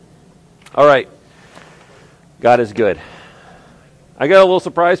All right. God is good. I got a little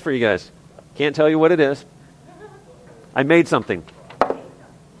surprise for you guys. Can't tell you what it is. I made something.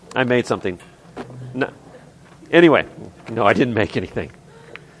 No. Anyway, no, I didn't make anything.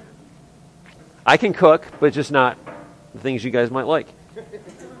 I can cook, but just not the things you guys might like.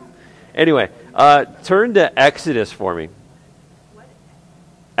 Anyway, turn to Exodus for me.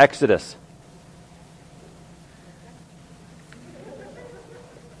 Exodus.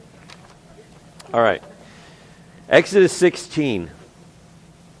 All right. Exodus 16.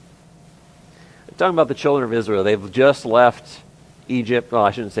 I'm talking about the children of Israel. They've just left Egypt. Well,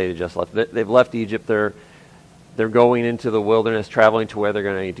 I shouldn't say they just left. They've left Egypt. They're going into the wilderness, traveling to where they're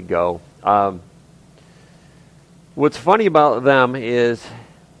going to need to go. What's funny about them is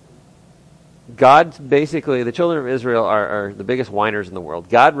God, basically, the children of Israel are the biggest whiners in the world.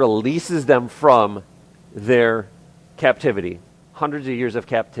 God releases them from their captivity, hundreds of years of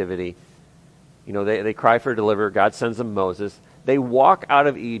captivity. You know, they cry for a deliverer. God sends them Moses. They walk out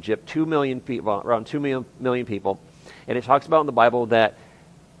of Egypt, 2 million people, around 2 million people. And it talks about in the Bible that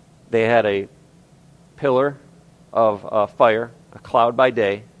they had a pillar of fire, a cloud by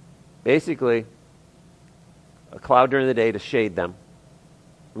day, basically a cloud during the day to shade them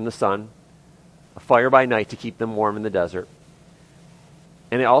from the sun, a fire by night to keep them warm in the desert.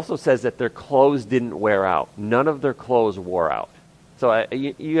 And it also says that their clothes didn't wear out. None of their clothes wore out. So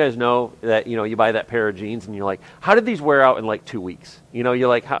you guys know that, you know, you buy that pair of jeans and you're like, how did these wear out in like 2 weeks? You know, you're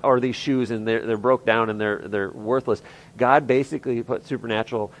like, or these shoes and they're broke down and they're worthless. God basically put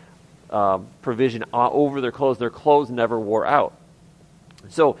supernatural provision over their clothes. Their clothes never wore out.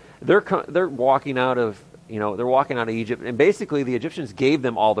 So they're walking out of, you know, they're walking out of Egypt, and basically the Egyptians gave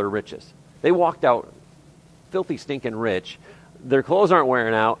them all their riches. They walked out filthy, stinking rich. Their clothes aren't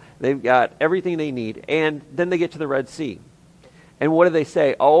wearing out. They've got everything they need. And then they get to the Red Sea. And what do they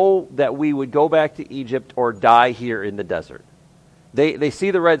say? Oh, that we would go back to Egypt or die here in the desert. They see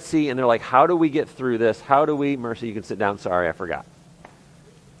the Red Sea and they're like, how do we get through this? How do we, Mercy, you can sit down. Sorry, I forgot.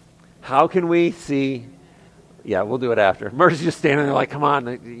 How can we see? Yeah, we'll do it after. Mercy's just standing there like, come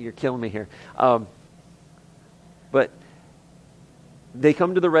on, you're killing me here. But they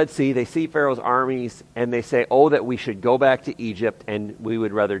come to the Red Sea, they see Pharaoh's armies, and they say, oh, that we should go back to Egypt, and we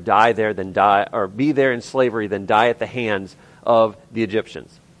would rather die there than die, or be there in slavery than die at the hands of the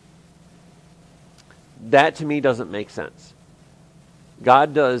Egyptians. That to me doesn't make sense.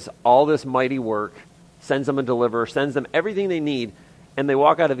 God does all this mighty work, sends them a deliverer, sends them everything they need, and they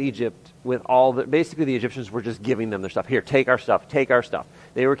walk out of Egypt with all the, basically the Egyptians were just giving them their stuff. Here, take our stuff, take our stuff.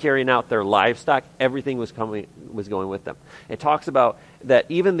 They were carrying out their livestock. Everything was going with them. It talks about that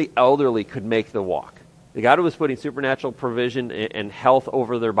even the elderly could make the walk. The God was putting supernatural provision and health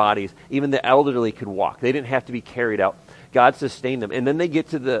over their bodies. Even the elderly could walk. They didn't have to be carried out. God sustained them. And then they get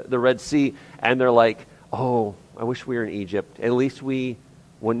to the Red Sea, and they're like, oh, I wish we were in Egypt. At least we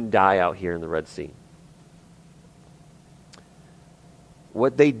wouldn't die out here in the Red Sea.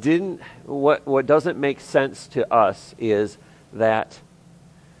 What doesn't make sense to us is that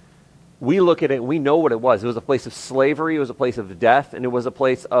we look at it and we know what it was. It was a place of slavery, it was a place of death, and it was a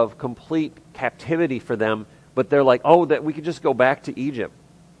place of complete captivity for them. But they're like, oh, that we could just go back to Egypt.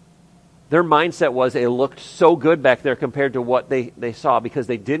 Their mindset was it looked so good back there compared to what they saw, because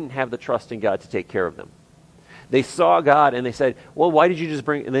they didn't have the trust in God to take care of them. They saw God and they said, well, why did you just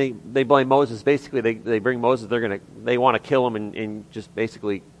bring, and they blame Moses. Basically, they bring Moses, they want to kill him and just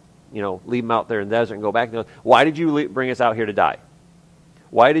basically, you know, leave him out there in the desert and go back. Why did you bring us out here to die?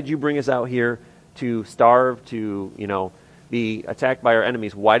 Why did you bring us out here to starve, to, you know, be attacked by our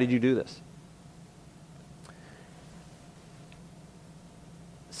enemies? Why did you do this?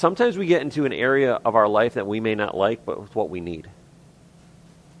 Sometimes we get into an area of our life that we may not like, but it's what we need.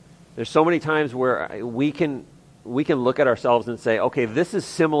 There's so many times where we can look at ourselves and say, okay, this is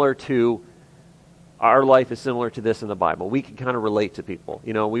similar to, our life is similar to this in the Bible. We can kind of relate to people.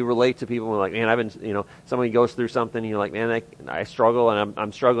 You know, we relate to people and we're like, man, somebody goes through something and you're like, man, I struggle and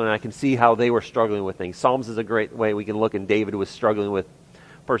I'm struggling, and I can see how they were struggling with things. Psalms is a great way we can look, and David was struggling with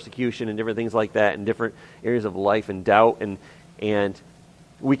persecution and different things like that in different areas of life and doubt, and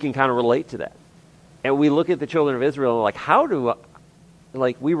we can kind of relate to that. And we look at the children of Israel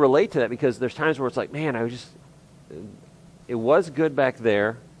and we relate to that, because there's times where it's like, man, it was good back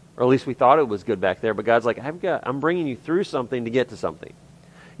there, or at least we thought it was good back there, but God's like, I'm bringing you through something to get to something.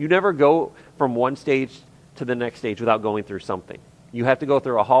 You never go from one stage to the next stage without going through something. You have to go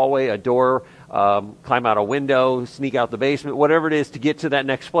through a hallway, a door, climb out a window, sneak out the basement, whatever it is to get to that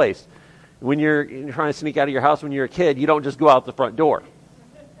next place. When you're trying to sneak out of your house when you're a kid, you don't just go out the front door.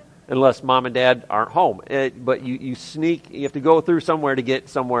 Unless mom and dad aren't home. But you sneak, you have to go through somewhere to get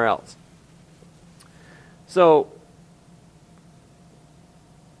somewhere else. So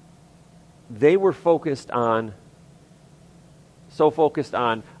they were so focused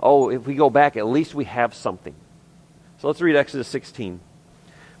on, oh, if we go back, at least we have something. So let's read Exodus 16.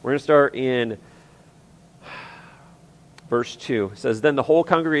 We're going to start in verse 2. It says, Then the whole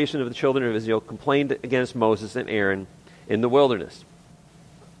congregation of the children of Israel complained against Moses and Aaron in the wilderness.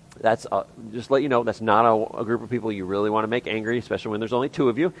 That's, just to let you know, that's not a group of people you really want to make angry, especially when there's only two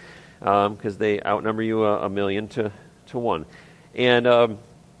of you, because they outnumber you 1,000,000 to 1. And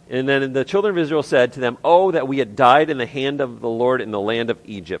then the children of Israel said to them, Oh, that we had died in the hand of the Lord in the land of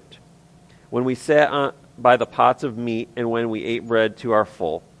Egypt, when we sat by the pots of meat, and when we ate bread to our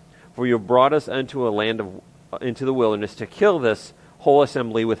full. For you have brought us into into the wilderness to kill this whole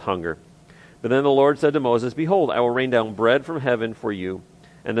assembly with hunger. But then the Lord said to Moses, Behold, I will rain down bread from heaven for you,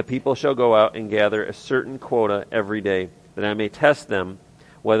 and the people shall go out and gather a certain quota every day, that I may test them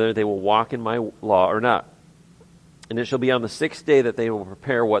whether they will walk in my law or not. And it shall be on the 6th day that they will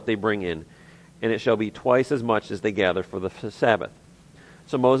prepare what they bring in, and it shall be twice as much as they gather for the Sabbath.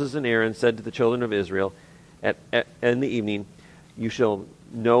 So Moses and Aaron said to the children of Israel in the evening, You shall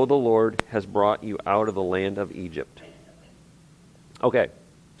know the Lord has brought you out of the land of Egypt. Okay,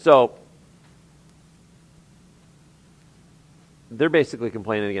 so they're basically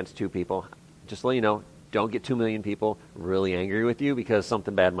complaining against two people. Just to let you know, don't get 2 million people really angry with you, because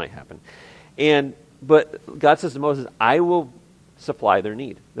something bad might happen. But God says to Moses, I will supply their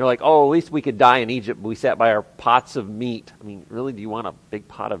need. They're like, oh, at least we could die in Egypt. We sat by our pots of meat. I mean, really, do you want a big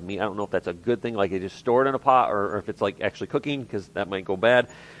pot of meat? I don't know if that's a good thing, like they just store it in a pot, or if it's like actually cooking, because that might go bad.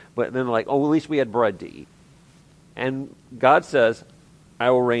 But then they're like, oh, at least we had bread to eat. And God says, I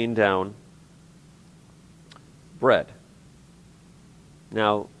will rain down bread.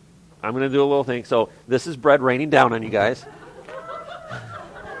 Now, I'm going to do a little thing. So this is bread raining down on you guys.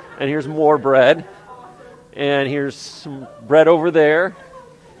 And here's more bread. And here's some bread over there.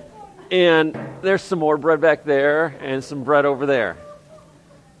 And there's some more bread back there. And some bread over there.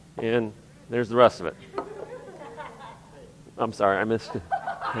 And there's the rest of it. I'm sorry, I missed it.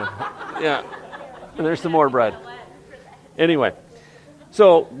 Yeah. And there's some more bread. Anyway,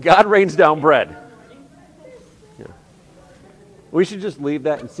 so God rains down bread. Yeah. We should just leave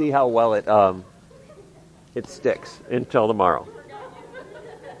that and see how well it sticks until tomorrow.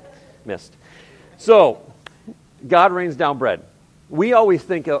 Missed. So, God rains down bread. We always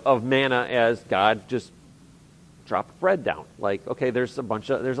think of manna as God just dropped bread down. Like, okay, there's a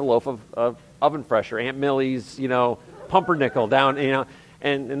loaf of Oven Fresh or Aunt Millie's, pumpernickel down,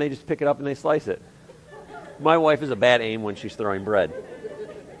 and they just pick it up and they slice it. My wife is a bad aim when she's throwing bread.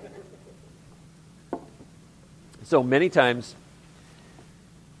 So many times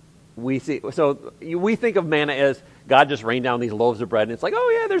we think of manna as God just rained down these loaves of bread, and it's like,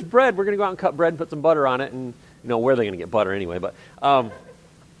 oh yeah, there's bread. We're going to go out and cut bread and put some butter on it, and where are they going to get butter anyway? But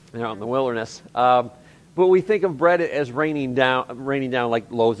they're out in the wilderness. But we think of bread as raining down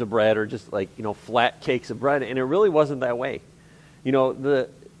like loaves of bread, or just like flat cakes of bread, and it really wasn't that way. The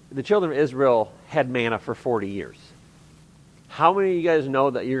children of Israel had manna for 40 years. How many of you guys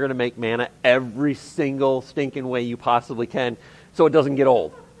know that you're going to make manna every single stinking way you possibly can, so it doesn't get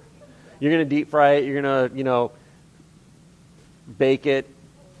old? You're going to deep fry it. You're going to bake it,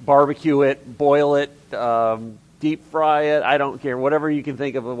 barbecue it, boil it, deep fry it. I don't care. Whatever you can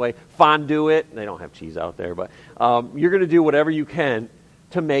think of a way. Fondue it. They don't have cheese out there, but you're going to do whatever you can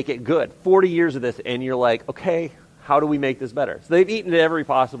to make it good. 40 years of this, and you're like, okay, how do we make this better? So they've eaten it every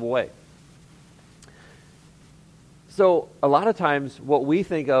possible way. So a lot of times what we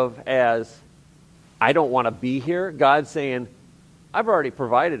think of as, I don't want to be here, God's saying, I've already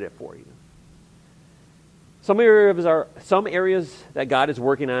provided it for you. Some areas that God is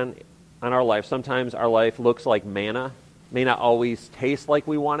working on our life, sometimes our life looks like manna, may not always taste like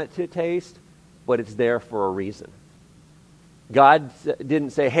we want it to taste, but it's there for a reason. God didn't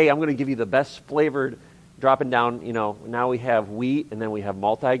say, hey, I'm going to give you the best flavored, dropping down, now we have wheat and then we have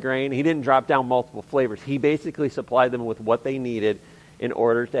multigrain. He didn't drop down multiple flavors. He basically supplied them with what they needed in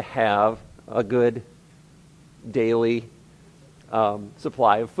order to have a good daily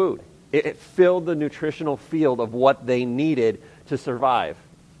supply of food. It filled the nutritional field of what they needed to survive.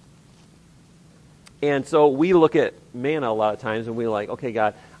 And so we look at manna a lot of times and we're like, okay,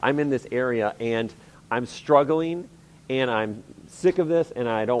 God, I'm in this area and I'm struggling and I'm sick of this and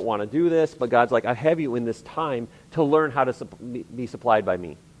I don't want to do this. But God's like, I have you in this time to learn how to be supplied by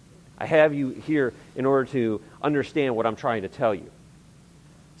me. I have you here in order to understand what I'm trying to tell you.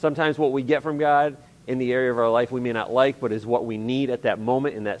 Sometimes what we get from God in the area of our life we may not like, but is what we need at that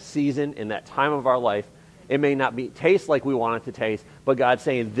moment, in that season, in that time of our life. It may not taste like we want it to taste, but God's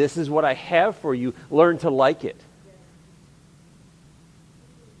saying, this is what I have for you. Learn to like it.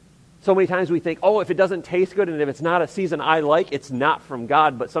 So many times we think, oh, if it doesn't taste good and if it's not a season I like, it's not from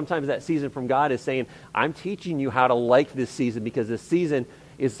God. But sometimes that season from God is saying, I'm teaching you how to like this season because this season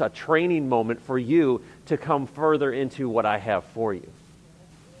is a training moment for you to come further into what I have for you.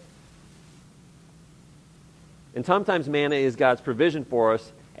 And sometimes manna is God's provision for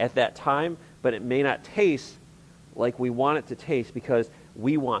us at that time, but it may not taste like we want it to taste because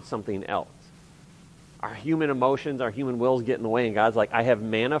we want something else. Our human emotions, our human wills get in the way, and God's like, I have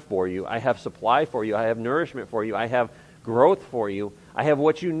manna for you, I have supply for you, I have nourishment for you, I have growth for you, I have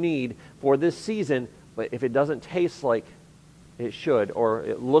what you need for this season, but if it doesn't taste like it should, or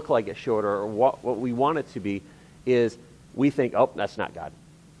it look like it should, or what we want it to be, is we think, oh, that's not God,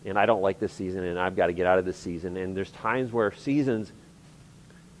 and I don't like this season, and I've got to get out of this season. And there's times where seasons,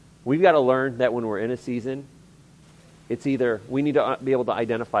 we've got to learn that when we're in a season, it's either, we need to be able to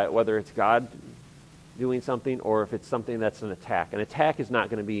identify it, whether it's God doing something or if it's something that's an attack. An attack is not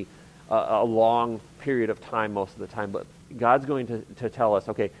going to be a long period of time most of the time, but God's going to tell us,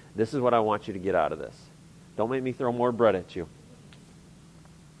 okay, this is what I want you to get out of this. Don't make me throw more bread at you.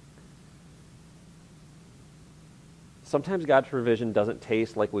 Sometimes God's provision doesn't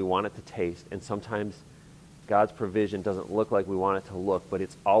taste like we want it to taste, and sometimes God's provision doesn't look like we want it to look, but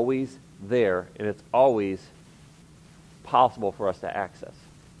it's always there, and it's always possible for us to access.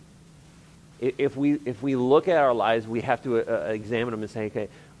 If we look at our lives, we have to examine them and say, okay,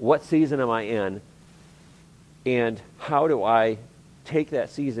 what season am I in? And how do I take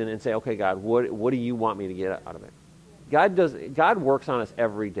that season and say, okay, God, what do you want me to get out of it? God works on us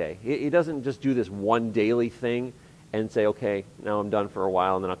every day. He doesn't just do this one daily thing and say, okay, now I'm done for a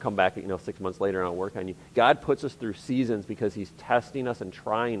while, and then I'll come back 6 months later and I'll work on you. God puts us through seasons because he's testing us and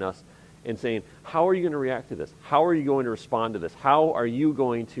trying us and saying, how are you going to react to this? How are you going to respond to this? How are you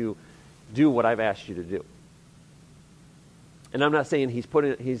going to do what I've asked you to do? And I'm not saying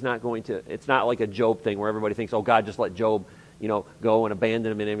he's not going to, it's not like a Job thing where everybody thinks, oh, God just let Job, go and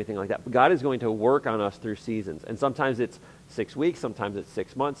abandon him and everything like that. But God is going to work on us through seasons. And sometimes it's 6 weeks, sometimes it's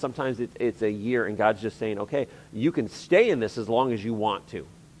 6 months, sometimes it's a year, and God's just saying, okay, you can stay in this as long as you want to.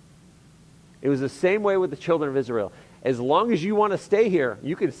 It was the same way with the children of Israel. As long as you want to stay here,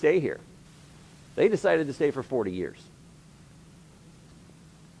 you can stay here. They decided to stay for 40 years.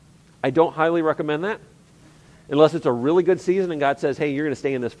 I don't highly recommend that, unless it's a really good season and God says, hey, you're going to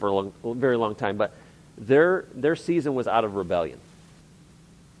stay in this for a very long time. But their season was out of rebellion.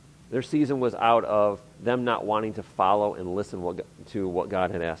 Their season was out of them not wanting to follow and listen to what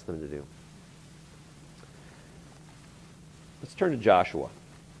God had asked them to do. Let's turn to Joshua.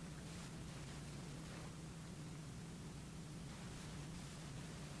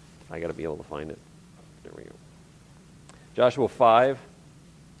 I got to be able to find it. There we go. Joshua 5.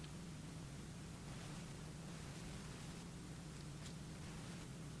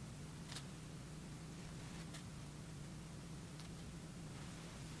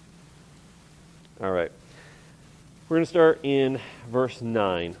 All right. We're going to start in verse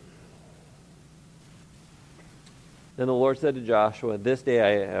 9. Then the Lord said to Joshua, this day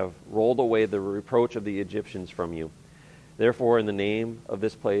I have rolled away the reproach of the Egyptians from you. Therefore, in the name of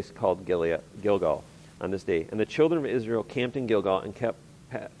this place called Gilgal, on this day. And the children of Israel camped in Gilgal and kept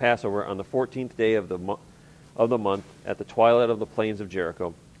Passover on the 14th day of the month at the twilight of the plains of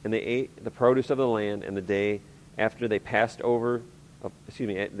Jericho. And they ate the produce of the land, and the day after Passover,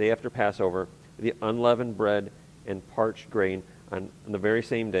 the unleavened bread and parched grain on the very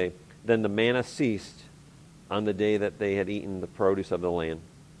same day. Then the manna ceased on the day that they had eaten the produce of the land.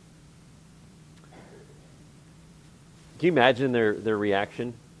 Can you imagine their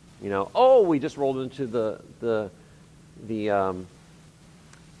reaction? Oh, we just rolled into the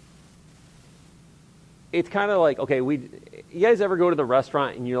it's kind of like, okay, you guys ever go to the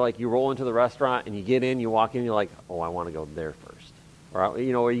restaurant and you roll into the restaurant and you get in, you walk in, and you're like, oh, I want to go there first. Or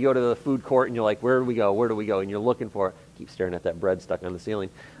you go to the food court and you're like, where do we go? Where do we go? And you're looking for it. Keep staring at that bread stuck on the ceiling.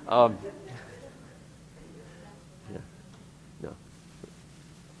 No.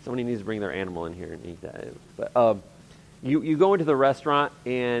 Somebody needs to bring their animal in here and eat that. But you go into the restaurant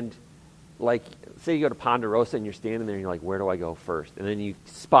and, like, say you go to Ponderosa and you're standing there and you're like, where do I go first? And then you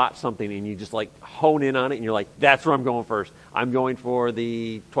spot something and you just hone in on it and you're like, that's where I'm going first. I'm going for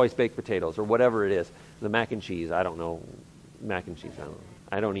the twice baked potatoes or whatever it is. The mac and cheese. I don't know. Mac and cheese.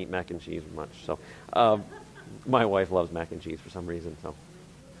 I don't eat mac and cheese much. So my wife loves mac and cheese for some reason. So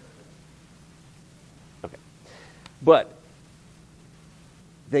okay, but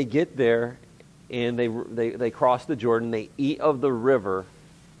they get there and they cross the Jordan. They eat of the river,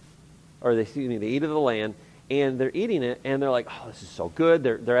 or they eat of the land, and they're eating it, and they're like, oh, this is so good.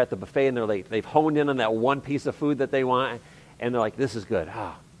 They're at the buffet, and they've honed in on that one piece of food that they want, and they're like, this is good.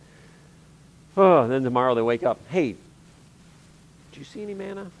 Oh, and then tomorrow they wake up, hey, did you see any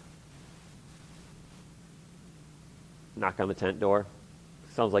manna? Knock on the tent door.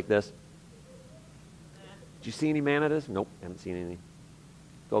 Sounds like this. Did you see any manna this? Nope, haven't seen any.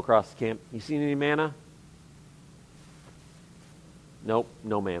 Go across the camp. You seen any manna? Nope,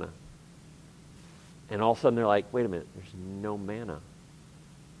 no manna. And all of a sudden they're like, wait a minute, there's no manna.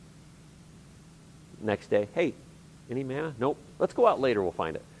 Next day, hey, any manna? Nope. Let's go out later, we'll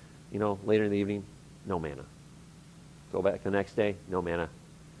find it. Later in the evening, no manna. Go back the next day, no manna.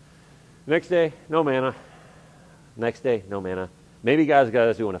 Next day, no manna. Next day, no manna. Maybe God's got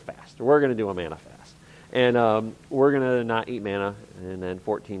us doing a fast. We're going to do a manna fast. And we're going to not eat manna. And then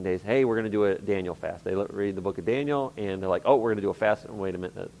 14 days, hey, we're going to do a Daniel fast. They read the book of Daniel, and they're like, oh, we're going to do a fast. And wait a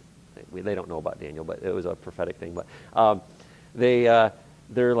minute. They don't know about Daniel, but it was a prophetic thing. But they're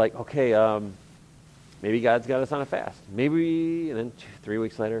like, okay, maybe God's got us on a fast. Maybe, and then 3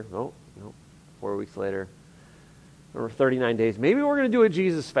 weeks later, no, 4 weeks later, or 39 days, maybe we're going to do a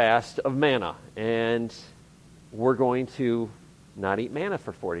Jesus fast of manna, and we're going to not eat manna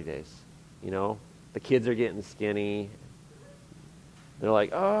for 40 days. The kids are getting skinny. They're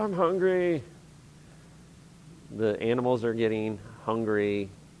like, oh, I'm hungry. The animals are getting hungry.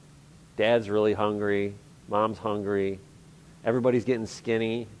 Dad's really hungry. Mom's hungry. Everybody's getting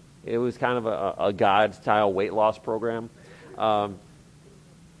skinny. It was kind of a God-style weight loss program. Getting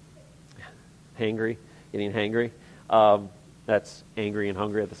hangry. That's angry and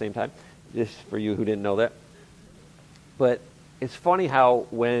hungry at the same time, just for you who didn't know that. But it's funny how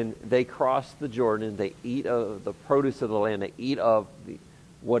when they cross the Jordan, they eat of the produce of the land, they eat of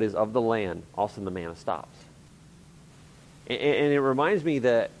what is of the land, all of a sudden the manna stops. And it reminds me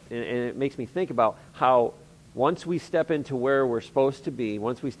that, and it makes me think about how once we step into where we're supposed to be,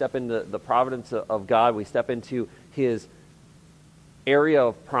 once we step into the providence of God, we step into His area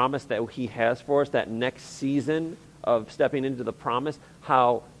of promise that He has for us, that next season of stepping into the promise,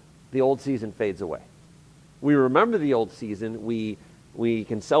 how the old season fades away. We remember the old season. We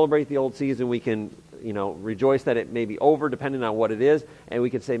can celebrate the old season. We can, rejoice that it may be over, depending on what it is, and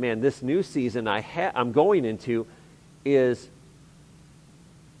we can say, man, this new season I'm going into is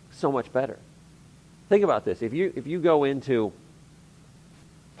so much better. Think about this. If you go into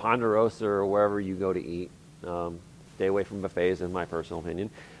Ponderosa or wherever you go to eat, stay away from buffets, in my personal opinion.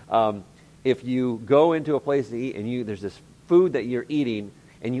 If you go into a place to eat and there's this food that you're eating,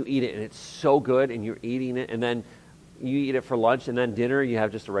 and you eat it, and it's so good, and you're eating it, and then you eat it for lunch, and then dinner, you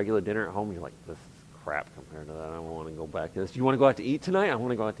have just a regular dinner at home, and you're like, this is crap compared to that. I don't want to go back to this. Do you want to go out to eat tonight? I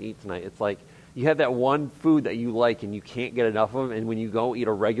want to go out to eat tonight. It's like you have that one food that you like, and you can't get enough of, and when you go eat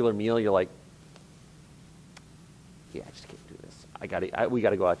a regular meal, you're like, yeah, I just can't do this. We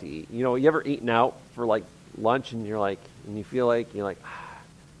got to go out to eat. You ever eaten out for like lunch, and you're like, and you feel like, do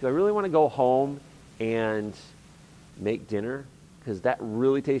I really want to go home and make dinner? Because that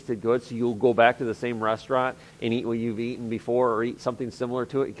really tasted good, so you'll go back to the same restaurant and eat what you've eaten before, or eat something similar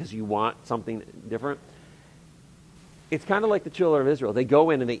to it because you want something different. It's kind of like the children of Israel. They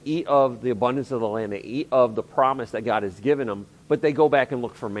go in and they eat of the abundance of the land. They eat of the promise that God has given them, but they go back and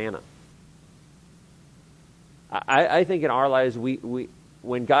look for manna. I think in our lives, we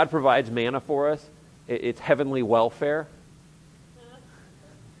when God provides manna for us, it's heavenly welfare.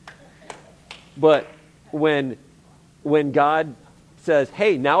 But when God says,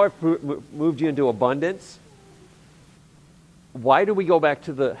 hey, now I've moved you into abundance, why do we go back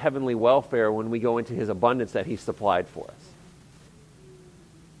to the heavenly welfare when we go into His abundance that He supplied for us?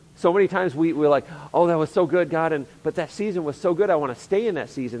 So many times we're like, oh, that was so good, God, but that season was so good, I want to stay in that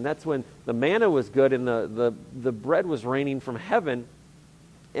season. That's when the manna was good and the bread was raining from heaven.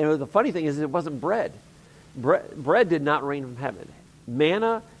 And the funny thing is it wasn't bread. Bread did not rain from heaven.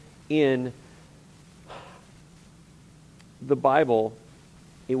 Manna in the Bible,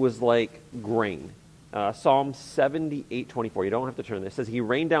 it was like grain. Psalm 78:24. You don't have to turn this. It says, He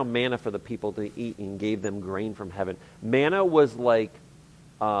rained down manna for the people to eat and gave them grain from heaven. Manna was like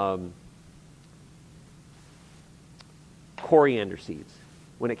coriander seeds.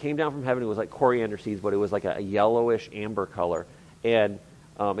 When it came down from heaven, it was like coriander seeds, but it was like a yellowish amber color. And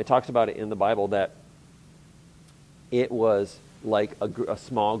it talks about it in the Bible that it was like a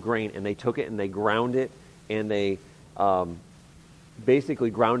small grain, and they took it and they ground it, and they basically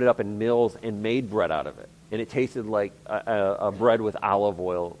ground it up in mills and made bread out of it. And it tasted like a bread with olive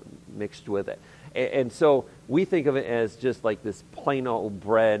oil mixed with it. And so we think of it as just like this plain old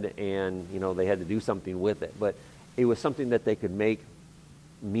bread, and they had to do something with it. But it was something that they could make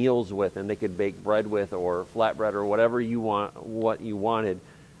meals with, and they could bake bread with, or flatbread, or whatever you wanted.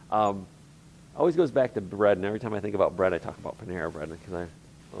 Always goes back to bread, and every time I think about bread, I talk about Panera Bread because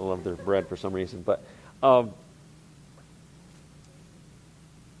I love their bread for some reason. But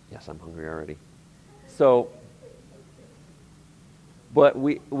yes, I'm hungry already. So, but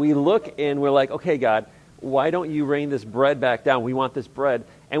we look and we're like, okay, God, why don't you rain this bread back down? We want this bread.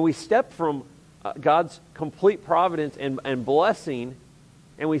 And we step from God's complete providence and blessing,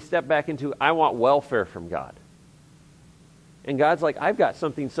 and we step back into, I want welfare from God. And God's like, I've got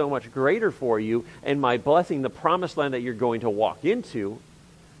something so much greater for you, and my blessing, the promised land that you're going to walk into,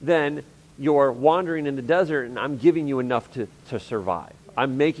 than you're wandering in the desert, and I'm giving you enough to survive.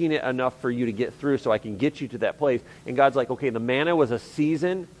 I'm making it enough for you to get through so I can get you to that place. And God's like, okay, the manna was a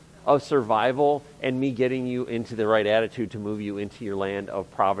season of survival and me getting you into the right attitude to move you into your land of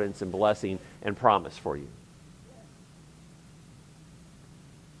providence and blessing and promise for you.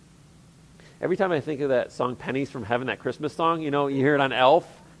 Every time I think of that song, Pennies from Heaven, that Christmas song, you hear it on Elf.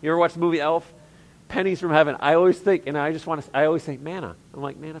 You ever watch the movie Elf? Pennies from Heaven. I always think, and I always say manna. I'm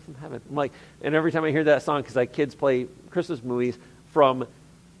like, manna from heaven. I'm like, and every time I hear that song, because kids play Christmas movies from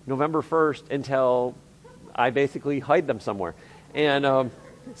November 1st until I basically hide them somewhere. And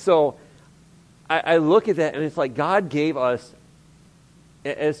so I look at that, and it's like God gave us,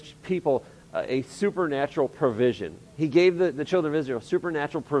 as people, a supernatural provision. He gave the children of Israel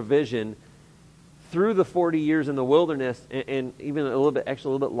supernatural provision through the 40 years in the wilderness, and even a little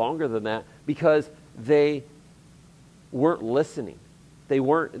bit longer than that, because they weren't listening. They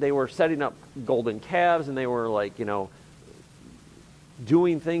were setting up golden calves, and they were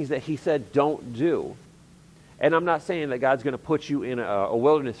doing things that he said don't do. And I'm not saying that God's going to put you in a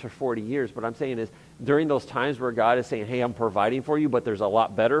wilderness for 40 years, but I'm saying is during those times where God is saying, hey, I'm providing for you, but there's a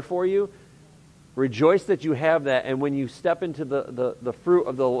lot better for you, rejoice that you have that. And when you step into the fruit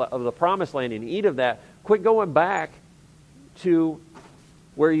of the promised land and eat of that, quit going back to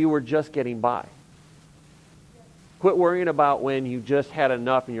where you were just getting by. Quit worrying about when you just had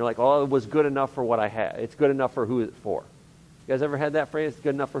enough and you're like, oh, it was good enough for what I had. It's good enough for who it's for. You guys ever had that phrase,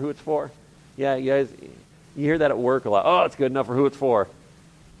 good enough for who it's for? Yeah, you guys, you hear that at work a lot. Oh, it's good enough for who it's for.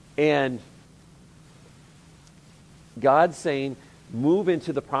 And God's saying, move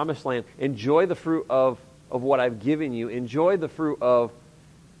into the promised land. Enjoy the fruit of what I've given you. Enjoy the fruit of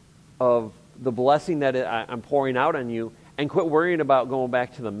the blessing that I'm pouring out on you. And quit worrying about going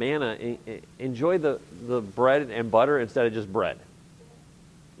back to the manna. Enjoy the bread and butter instead of just bread.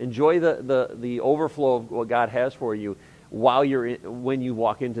 Enjoy the overflow of what God has for you when you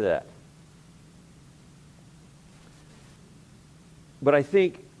walk into that. But I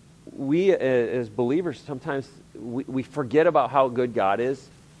think we as believers sometimes we forget about how good God is,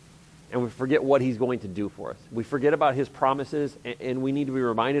 and we forget what he's going to do for us. We forget about his promises, and we need to be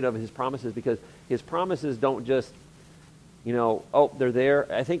reminded of his promises, because his promises don't just, they're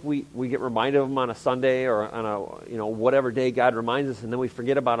there. I think we get reminded of them on a Sunday or on a, whatever day God reminds us, and then we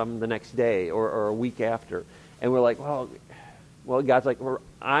forget about them the next day or a week after. And we're like, well, God's like,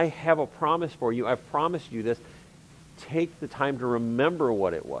 I have a promise for you. I've promised you this. Take the time to remember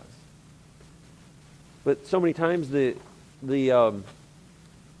what it was. But so many times the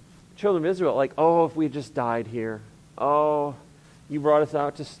children of Israel, like, oh, if we had just died here. Oh, you brought us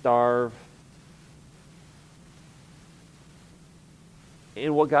out to starve.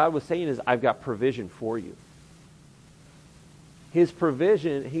 And what God was saying is, I've got provision for you. His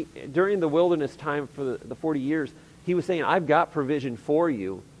provision, during the wilderness time for the 40 years, he was saying, I've got provision for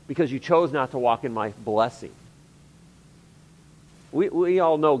you because you chose not to walk in my blessing. We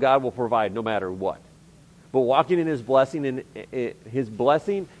all know God will provide no matter what. But walking in his blessing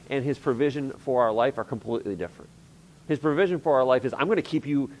and his provision for our life are completely different. His provision for our life is, I'm going to keep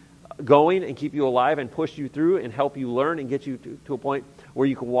you going and keep you alive and push you through and help you learn and get you to a point where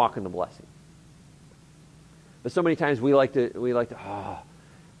you can walk in the blessing. But so many times we like to,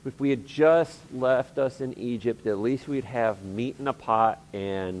 if we had just left us in Egypt, at least we'd have meat in a pot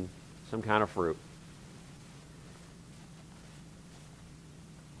and some kind of fruit.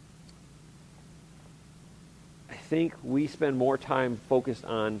 I think we spend more time focused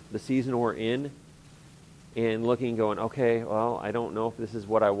on the season we're in and looking, going, okay, well, I don't know if this is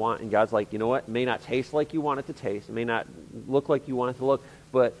what I want. And God's like, you know what? It may not taste like you want it to taste. It may not look like you want it to look,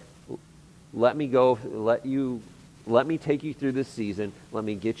 but let me go, let me take you through this season. Let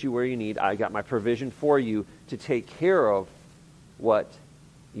me get you where you need. I got my provision for you to take care of what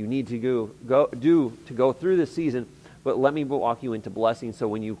you need to go through this season, but let me walk you into blessing, so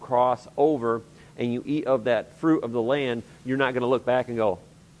when you cross over and you eat of that fruit of the land, you're not going to look back and go,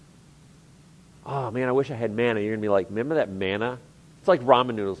 oh man, I wish I had manna. You're going to be like, remember that manna It's like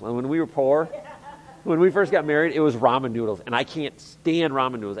ramen noodles. When we were poor, when we first got married, it was ramen noodles, and I can't stand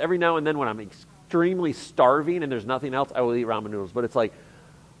ramen noodles. Every now and then when I'm extremely starving and there's nothing else, I will eat ramen noodles. But it's like,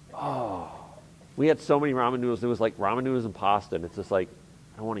 oh, we had so many ramen noodles. It was like ramen noodles and pasta, and it's just like,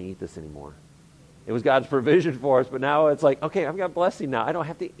 I don't want to eat this anymore. It was God's provision for us, but now it's like, okay, I've got blessing now. I don't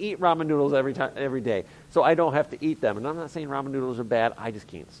have to eat ramen noodles every day, so I don't have to eat them. And I'm not saying ramen noodles are bad. I just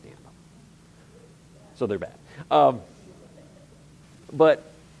can't stand them. So they're bad. But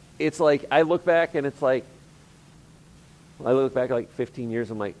it's like, I look back and it's like, I look back like 15 years,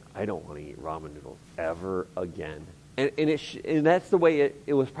 I'm like, I don't want to eat ramen noodles ever again. And that's the way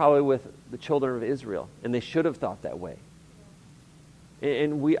it was probably with the children of Israel. And they should have thought that way.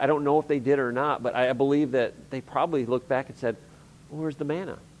 And I don't know if they did or not, but I believe that they probably looked back and said, well, where's the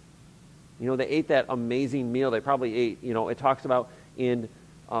manna? You know, they ate that amazing meal. They probably ate, you know, it talks about in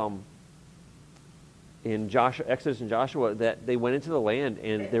Joshua, Exodus and Joshua, that they went into the land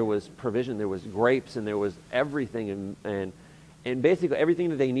and there was provision, there was grapes, and there was everything, and basically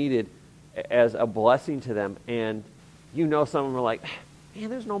everything that they needed as a blessing to them. And you know, some of them were like, man,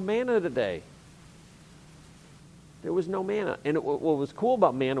 there's no manna today. There was no manna. And what was cool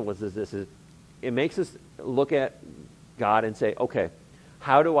about manna was this is it makes us look at God and say, okay,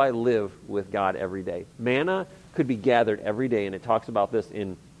 how do I live with God every day? Manna could be gathered every day, and it talks about this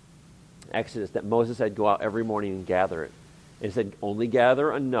in Exodus, that Moses said, go out every morning and gather it. It said, only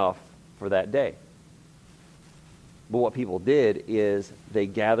gather enough for that day. But what people did is they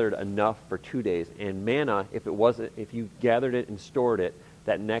gathered enough for 2 days. And manna, if you gathered it and stored it,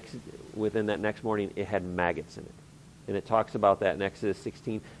 within that next morning, it had maggots in it. And it talks about that in Exodus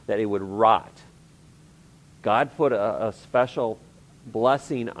 16, that it would rot. God put a special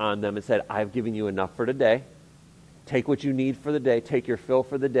blessing on them and said, I've given you enough for today. Take what you need for the day. Take your fill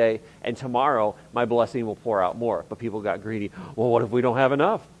for the day. And tomorrow, my blessing will pour out more. But people got greedy. Well, what if we don't have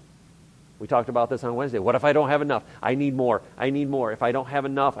enough? We talked about this on Wednesday. What if I don't have enough? I need more. I need more. If I don't have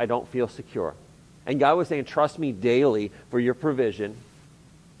enough, I don't feel secure. And God was saying, trust me daily for your provision.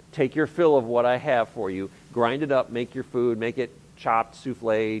 Take your fill of what I have for you. Grind it up. Make your food. Make it chopped,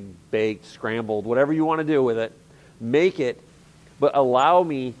 souffled, baked, scrambled, whatever you want to do with it. Make it, but allow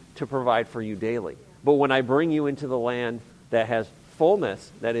me to provide for you daily. But when I bring you into the land that has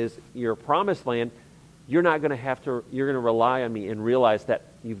fullness, that is your promised land, you're not going to have to, you're going to rely on me and realize that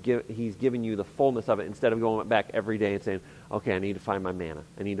he's given you the fullness of it, instead of going back every day and saying, okay, I need to find my manna.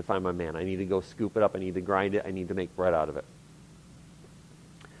 I need to find my manna. I need to go scoop it up. I need to grind it. I need to make bread out of it.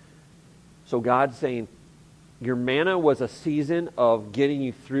 So God's saying, your manna was a season of getting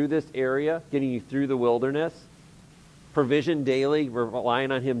you through this area, getting you through the wilderness, provision daily,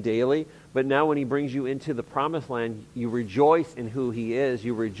 relying on him daily. But now when he brings you into the promised land, you rejoice in who he is.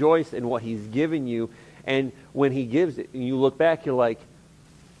 You rejoice in what he's given you. And when he gives it, and you look back, you're like,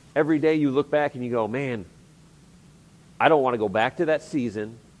 every day you look back and you go, man, I don't want to go back to that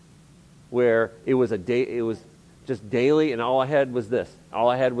season where it was just daily and all I had was this. All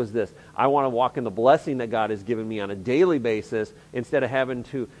I had was this. I want to walk in the blessing that God has given me on a daily basis instead of having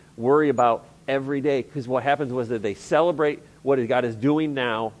to worry about every day. Because what happens was that they celebrate what God is doing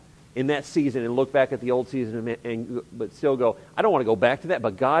now in that season and look back at the old season but still go, I don't want to go back to that,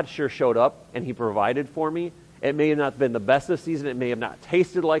 but God sure showed up and he provided for me. It may have not been the best of season. It may have not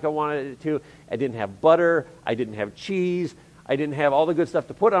tasted like I wanted it to. I didn't have butter. I didn't have cheese. I didn't have all the good stuff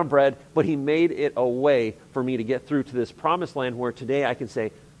to put on bread, but he made it a way for me to get through to this promised land where today I can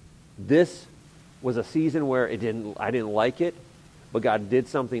say, this was a season where I didn't like it, but God did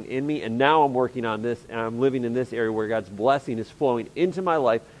something in me, and now I'm working on this, and I'm living in this area where God's blessing is flowing into my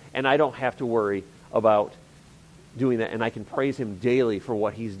life, and I don't have to worry about doing that, and I can praise him daily for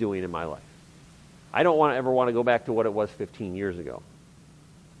what he's doing in my life. I don't ever want to go back to what it was 15 years ago.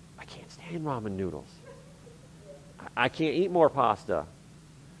 I can't stand ramen noodles. I can't eat more pasta.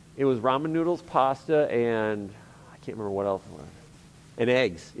 It was ramen noodles, pasta, and I can't remember what else it was. And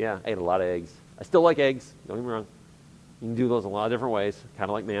eggs. Yeah, I ate a lot of eggs. I still like eggs. Don't get me wrong. You can do those in a lot of different ways, kind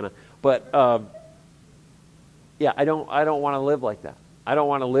of like manna. But yeah, I don't want to live like that. I don't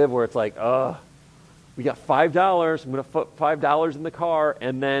want to live where it's like, we got $5. I'm going to put $5 in the car,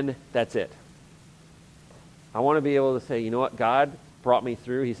 and then that's it. I want to be able to say, you know what, God brought me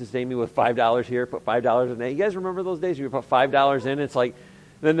through. He sustained me with $5 here, put $5 in there. You guys remember those days? You put $5 in. It's like,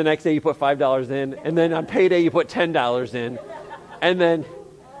 then the next day you put $5 in, and then on payday you put $10 in, and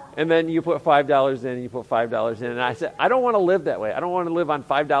then you put $5 in, and you put $5 in. And I said, I don't want to live that way. I don't want to live on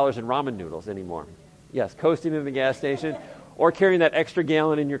 $5 in ramen noodles anymore. Yes, coasting in the gas station or carrying that extra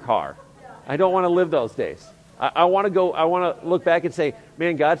gallon in your car. I don't want to live those days. I want to look back and say,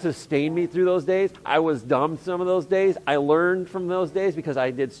 man, God sustained me through those days. I was dumb some of those days. I learned from those days because I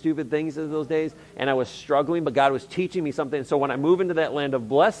did stupid things in those days, and I was struggling, but God was teaching me something. So when I move into that land of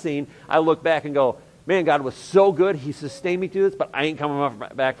blessing, I look back and go, man, God was so good. He sustained me through this, but I ain't coming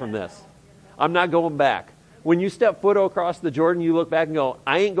back from this. I'm not going back. When you step foot across the Jordan, you look back and go,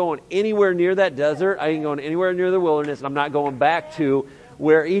 I ain't going anywhere near that desert. I ain't going anywhere near the wilderness, and I'm not going back to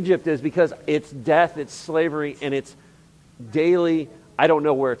where Egypt is, because it's death, it's slavery, and it's daily, I don't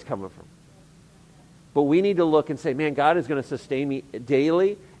know where it's coming from. But we need to look and say, man, God is going to sustain me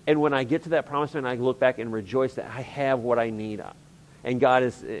daily, and when I get to that promised land, I look back and rejoice that I have what I need. And God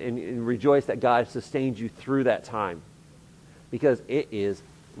is, and rejoice that God sustains you through that time, because it is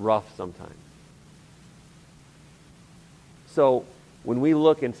rough sometimes. So when we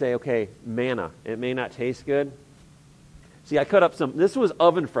look and say, okay, manna, it may not taste good. See, I cut up this was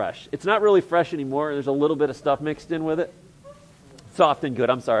oven fresh. It's not really fresh anymore. There's a little bit of stuff mixed in with it. Soft and good,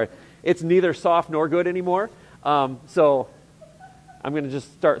 I'm sorry. It's neither soft nor good anymore. So I'm going to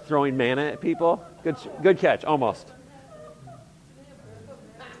just start throwing manna at people. Good catch, almost.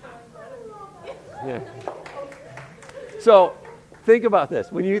 Yeah. So think about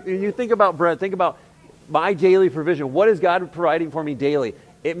this. When you think about bread, think about my daily provision. What is God providing for me daily?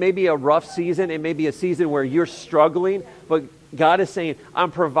 It may be a rough season. It may be a season where you're struggling, but God is saying, I'm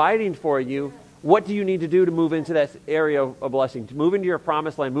providing for you. What do you need to do to move into that area of blessing? To move into your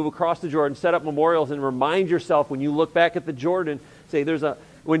promised land, move across the Jordan, set up memorials, and remind yourself when you look back at the Jordan, say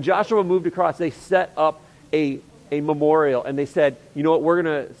when Joshua moved across, they set up a memorial, and they said, you know what, we're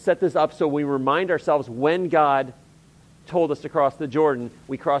going to set this up so we remind ourselves when God told us to cross the Jordan,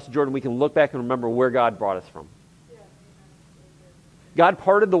 we crossed the Jordan, we can look back and remember where God brought us from. God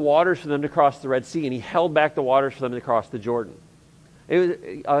parted the waters for them to cross the Red Sea, and he held back the waters for them to cross the Jordan.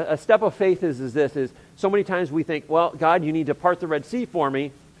 It was, a step of faith is so many times we think, well, God, you need to part the Red Sea for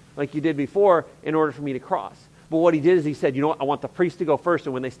me, like you did before, in order for me to cross. But what he did is he said, you know what, I want the priest to go first,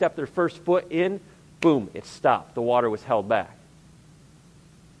 and when they stepped their first foot in, boom, it stopped. The water was held back.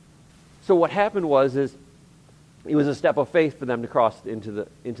 So what happened was it was a step of faith for them to cross into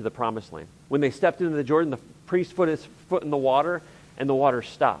the promised land. When they stepped into the Jordan, the priest put his foot in the water, and the water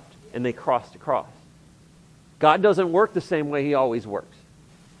stopped, and they crossed across. God doesn't work the same way he always works.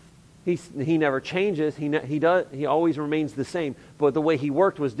 He never changes. He always remains the same. But the way he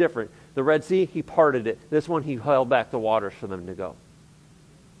worked was different. The Red Sea, he parted it. This one, he held back the waters for them to go.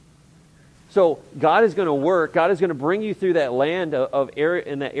 So God is going to work. God is going to bring you through that land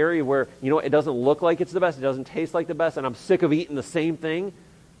in that area where, you know, it doesn't look like it's the best. It doesn't taste like the best. And I'm sick of eating the same thing.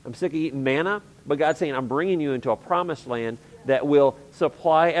 I'm sick of eating manna. But God's saying, I'm bringing you into a promised land that will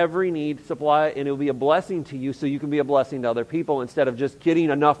supply every need, and it will be a blessing to you so you can be a blessing to other people instead of just getting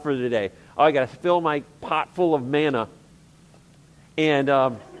enough for today. Oh, I got to fill my pot full of manna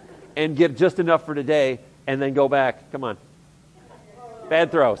and get just enough for today and then go back. Come on.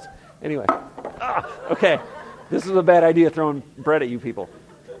 Bad throws. Anyway. Okay. This is a bad idea, throwing bread at you people.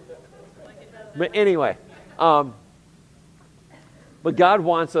 But anyway. But God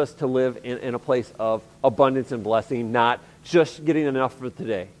wants us to live in a place of abundance and blessing, not just getting enough for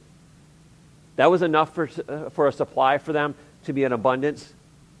today. That was enough for a supply for them to be an abundance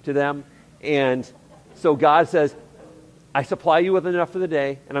to them. And so God says, I supply you with enough for the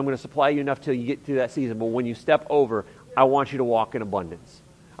day, and I'm going to supply you enough till you get through that season. But when you step over, I want you to walk in abundance.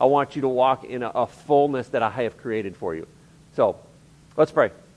 I want you to walk in a fullness that I have created for you. So, let's pray.